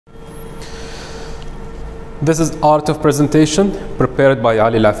This is Art of Presentation, prepared by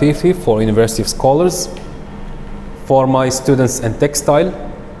Ali Afeefi for University of Scholars, for my students in Textile,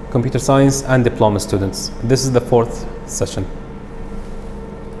 Computer Science, and Diploma students. This is the fourth session.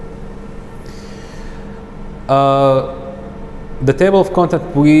 The table of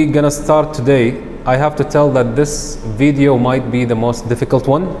content we're gonna start today, I have to tell that this video might be the most difficult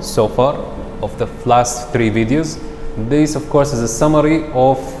one so far of the last 3 videos. This, of course, is a summary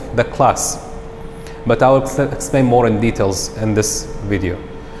of the class, but I will explain more in details in this video.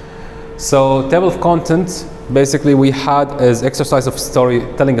 So, table of content, basically we had as exercise of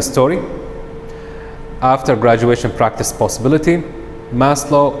telling a story, after graduation practice possibility,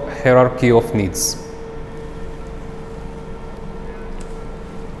 Maslow hierarchy of needs.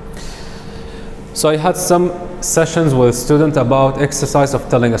 So I had some sessions with students about exercise of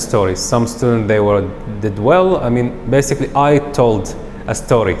telling a story. Some students, did well. I mean, basically I told a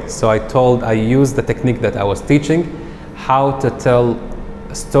story. So I used the technique that I was teaching, how to tell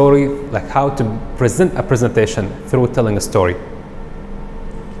a story, like how to present a presentation through telling a story.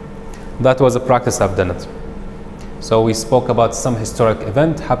 That was a practice I've done it. So we spoke about some historic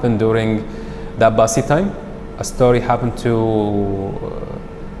event happened during the Abbasi time. A story happened to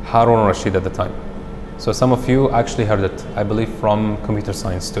Harun al-Rashid at the time. So some of you actually heard it, I believe, from computer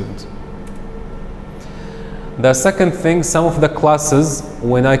science students. The second thing, some of the classes,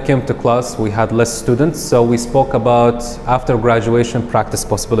 when I came to class, we had less students, so we spoke about after graduation practice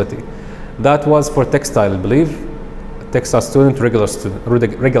possibility. That was for textile, I believe, textile student, regular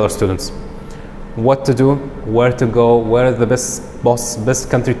students. What to do, where to go, where is the best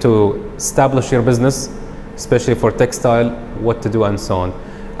country to establish your business, especially for textile, what to do, and so on.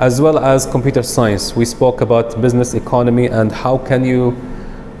 As well as computer science, we spoke about business economy and how can you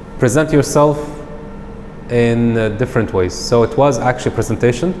present yourself in different ways. So it was actually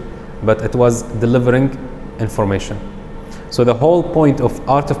presentation, but it was delivering information. So the whole point of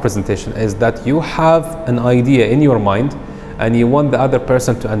art of presentation is that you have an idea in your mind and you want the other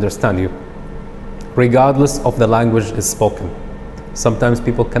person to understand you, regardless of the language is spoken. Sometimes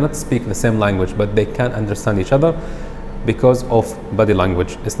people cannot speak the same language, but they can understand each other because of body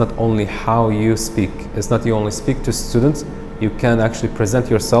language. It's not only how you speak. It's not you only speak to students, you can actually present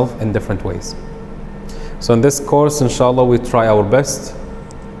yourself in different ways. So in this course, inshallah, we try our best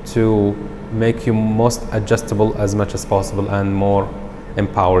to make you most adjustable as much as possible and more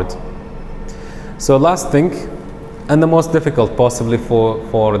empowered. So last thing, and the most difficult possibly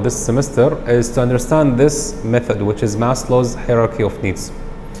for this semester, is to understand this method, which is Maslow's hierarchy of needs.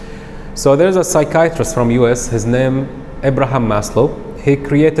 So there's a psychiatrist from US, his name Abraham Maslow. He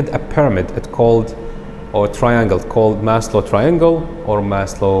created a pyramid, triangle called Maslow triangle, or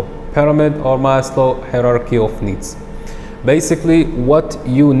Maslow pyramid, or Maslow hierarchy of needs. Basically, what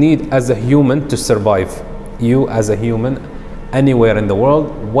you need as a human to survive, you as a human anywhere in the world,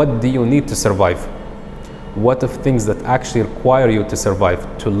 what do you need to survive? What of things that actually require you to survive,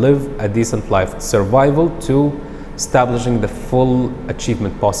 to live a decent life, survival to establishing the full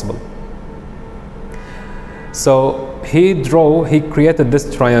achievement possible. So he created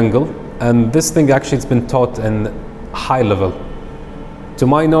this triangle, and this thing actually has been taught in high level. To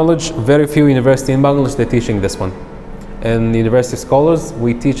my knowledge, very few universities in Bangladesh they're teaching this one. In University of Scholars,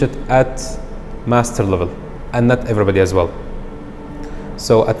 we teach it at master level, and not everybody as well.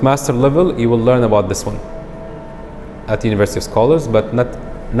 So at master level, you will learn about this one at University of Scholars, but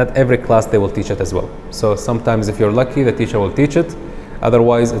not every class they will teach it as well. So sometimes if you're lucky, the teacher will teach it.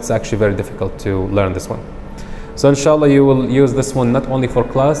 Otherwise, it's actually very difficult to learn this one. So inshallah, you will use this one not only for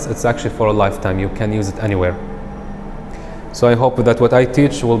class, it's actually for a lifetime. You can use it anywhere. So I hope that what I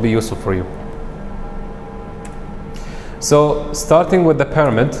teach will be useful for you. So starting with the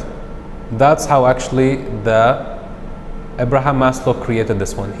pyramid, that's how actually Abraham Maslow created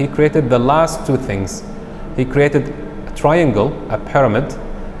this one. He created the last 2 things. He created a triangle, a pyramid,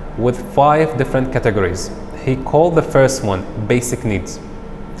 with 5 different categories. He called the first one basic needs.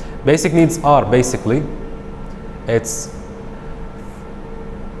 Basic needs are basically, it's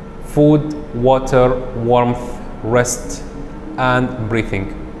food, water, warmth, rest, and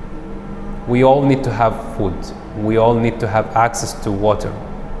breathing. We all need to have food. We all need to have access to water,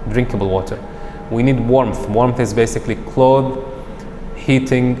 drinkable water. We need warmth. Warmth is basically clothes,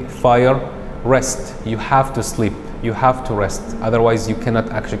 heating, fire. Rest. You have to sleep. You have to rest. Otherwise, you cannot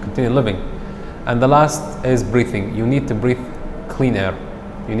actually continue living. And the last is breathing. You need to breathe clean air.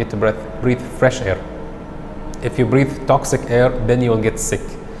 You need to breathe fresh air. If you breathe toxic air, then you will get sick.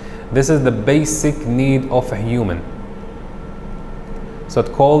 This is the basic need of a human. So it's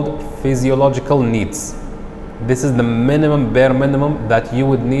called physiological needs. This is the minimum, bare minimum that you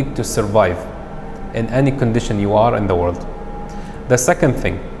would need to survive. in any condition you are in the world. The second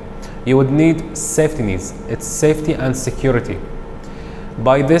thing, you would need safety needs. It's safety and security.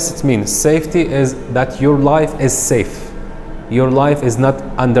 By this it means safety is that your life is safe. Your life is not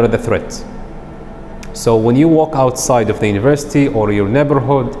under the threat. So when you walk outside of the university or your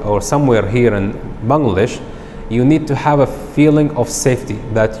neighborhood or somewhere here in Bangladesh, you need to have a feeling of safety,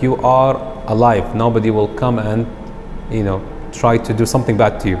 that you are alive. Nobody will come and try to do something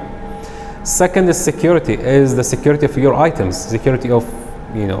bad to you. Second is security, is the security of your items, security of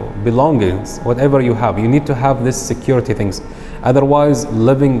belongings, whatever you have. You need to have these security things. Otherwise,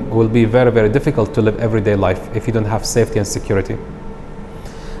 living will be very, very difficult to live everyday life if you don't have safety and security.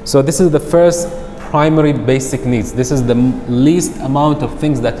 So this is the first primary basic needs. This is the least amount of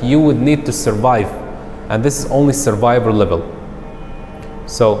things that you would need to survive. And this is only survival level.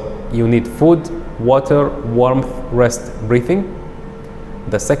 So you need food, water, warmth, rest, breathing.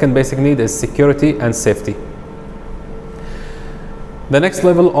 The second basic need is security and safety. The next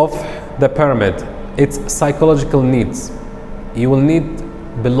level of the pyramid, it's psychological needs. You will need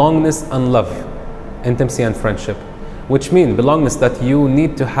belongingness and love, intimacy and friendship, which mean belongingness, that you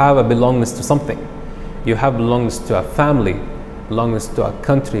need to have a belongingness to something. You have belongingness to a family, belongingness to a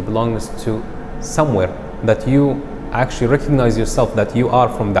country, belongingness to somewhere, that you actually recognize yourself that you are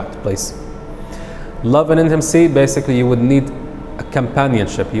from that place. Love and intimacy, basically you would need a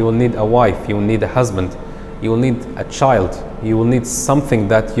companionship, you will need a wife, you will need a husband, you will need a child, you will need something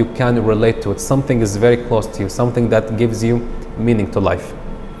that you can relate to. It something is very close to you, something that gives you meaning to life.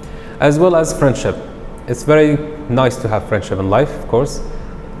 As well as friendship. It's very nice to have friendship in life, of course.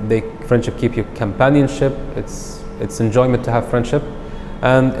 Friendship keep you companionship, it's enjoyment to have friendship.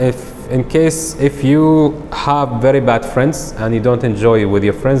 And if you have very bad friends and you don't enjoy with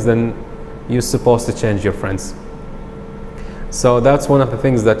your friends, then you're supposed to change your friends. So that's one of the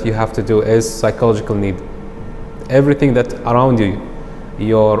things that you have to do, is psychological need. Everything that around you,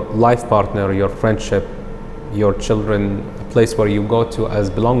 your life partner, your friendship, your children, a place where you go to as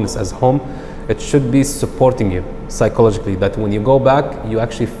belongingness, as home, it should be supporting you psychologically, that when you go back, you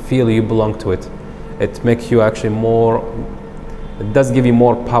actually feel you belong to it. It makes you actually it does give you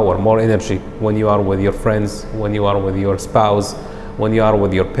more power, more energy when you are with your friends, when you are with your spouse, when you are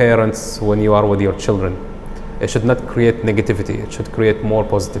with your parents, when you are with your children. It should not create negativity, it should create more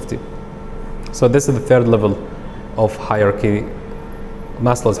positivity. So this is the third level of hierarchy,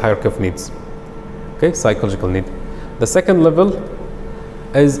 Maslow's hierarchy of needs. Okay, psychological need. The second level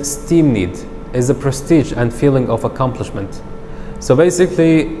is esteem need, is a prestige and feeling of accomplishment. So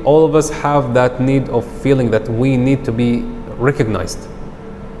basically, all of us have that need of feeling that we need to be recognized,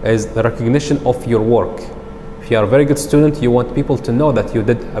 is the recognition of your work. If you are a very good student, you want people to know that you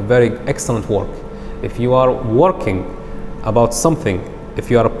did a very excellent work. If you are working about something,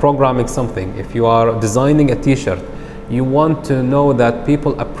 if you are programming something, if you are designing a t-shirt, you want to know that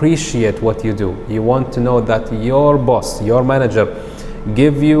people appreciate what you do. You want to know that your boss, your manager,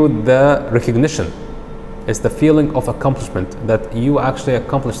 give you the recognition. It's the feeling of accomplishment, that you actually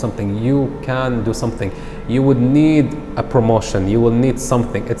accomplished something, you can do something. You would need a promotion, you will need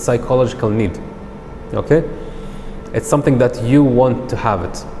something. It's psychological need, okay? It's something that you want to have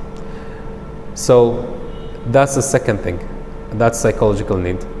it. So that's the second thing, that's psychological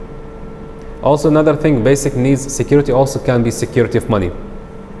need. Also another thing, basic needs, security also can be security of money,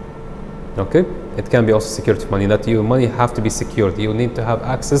 okay? It can be also security of money, that your money have to be secured. You need to have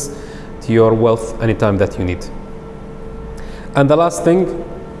access to your wealth anytime that you need. And the last thing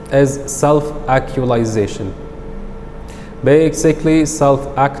is self-actualization. Basically,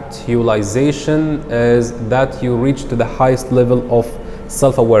 self-actualization is that you reach to the highest level of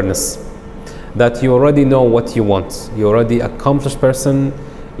self-awareness, that you already know what you want. You're already an accomplished person.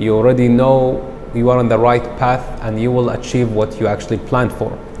 You already know you are on the right path and you will achieve what you actually planned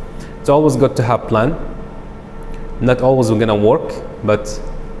for. It's always good to have plan. Not always we're gonna work, but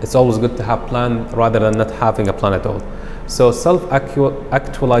it's always good to have plan rather than not having a plan at all. So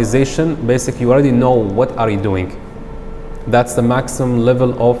self-actualization, basically you already know what are you doing. That's the maximum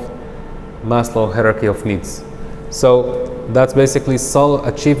level of Maslow hierarchy of needs. So that's basically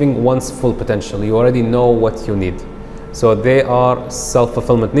achieving one's full potential. You already know what you need. So they are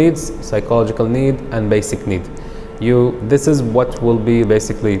self-fulfillment needs, psychological need, and basic need. This is what will be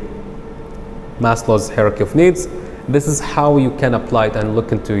basically Maslow's hierarchy of needs. This is how you can apply it and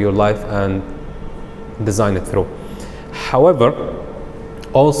look into your life and design it through. However,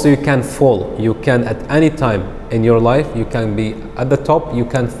 also you can fall. You can at any time in your life, you can be at the top, you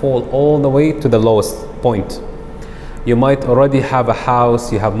can fall all the way to the lowest point. You might already have a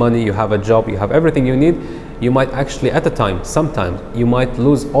house, you have money, you have a job, you have everything you need. you might actually at a time, sometimes you might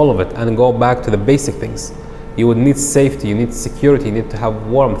lose all of it and go back to the basic things. You would need safety, you need security, you need to have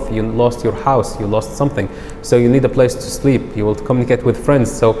warmth, you lost your house, you lost something, so you need a place to sleep, you will communicate with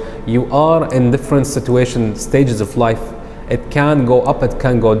friends. So you are in different stages of life. It can go up, it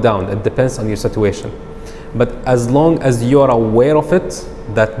can go down, it depends on your situation. But as long as you are aware of it,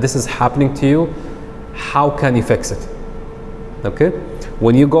 that this is happening to you, how can you fix it? Okay?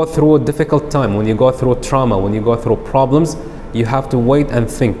 When you go through a difficult time, when you go through trauma, when you go through problems, you have to wait and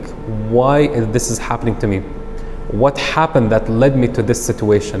think, why this is happening to me? What happened that led me to this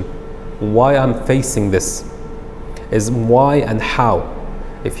situation? Why I'm facing this? Is why and how.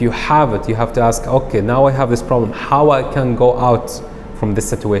 If you have it, you have to ask, okay, now I have this problem, how I can go out from this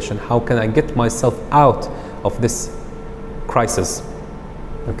situation? How can I get myself out of this crisis?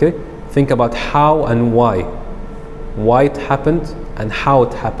 Okay? Think about how and why it happened and how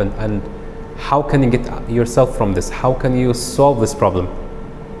it happened, and how can you get yourself from this? How can you solve this problem?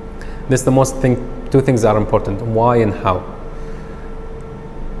 This is the most two things are important, why and how.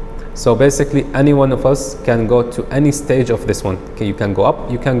 So basically any one of us can go to any stage of this one. Okay, you can go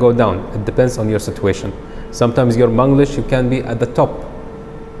up, you can go down. It depends on your situation. Sometimes you're Bangladesh, you can be at the top.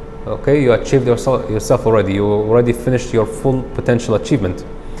 Okay, you achieved yourself already. You already finished your full potential achievement.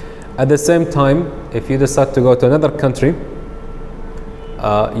 At the same time, if you decide to go to another country,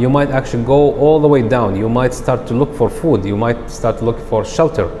 you might actually go all the way down. You might start to look for food. You might start to look for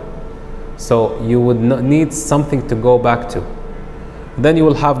shelter. So you would need something to go back to. Then you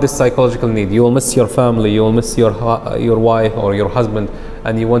will have this psychological need. You will miss your family. You will miss your wife or your husband,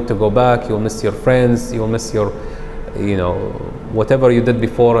 and you want to go back. You will miss your friends. You will miss your, whatever you did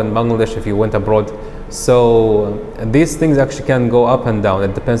before in Bangladesh if you went abroad. So these things actually can go up and down.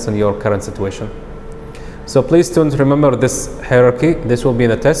 It depends on your current situation. So please students, remember this hierarchy. This will be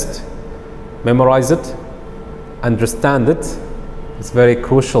in a test. Memorize it. Understand it. It's very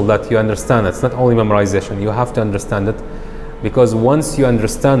crucial that you understand it. It's not only memorization. You have to understand it, because once you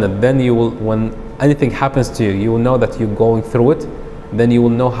understand it, then you will, when anything happens to you, you will know that you're going through it. Then you will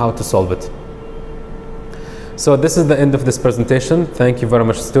know how to solve it. So this is the end of this presentation. Thank you very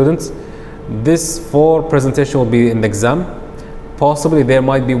much, students. This 4 presentation will be in the exam. Possibly there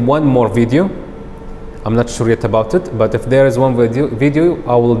might be one more video. I'm not sure yet about it, but if there is one video,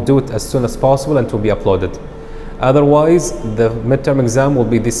 I will do it as soon as possible and it will be uploaded. Otherwise, the midterm exam will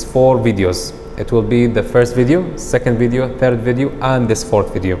be these 4 videos. It will be the first video, second video, third video, and this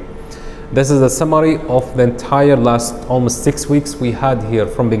 4th video. This is a summary of the entire last almost 6 weeks we had here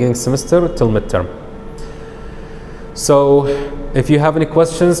from beginning semester till midterm. So if you have any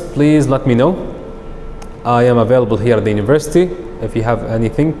questions, please let me know. I am available here at the university. If you have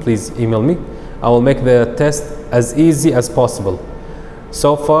anything, please email me. I will make the test as easy as possible.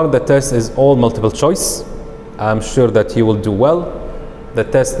 So far, the test is all multiple choice. I'm sure that you will do well. The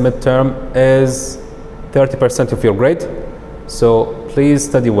test midterm is 30% of your grade. So please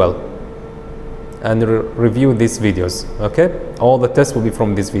study well and review these videos. Okay? All the tests will be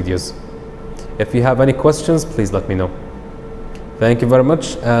from these videos. If you have any questions, please let me know. Thank you very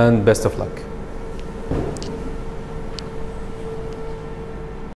much and best of luck.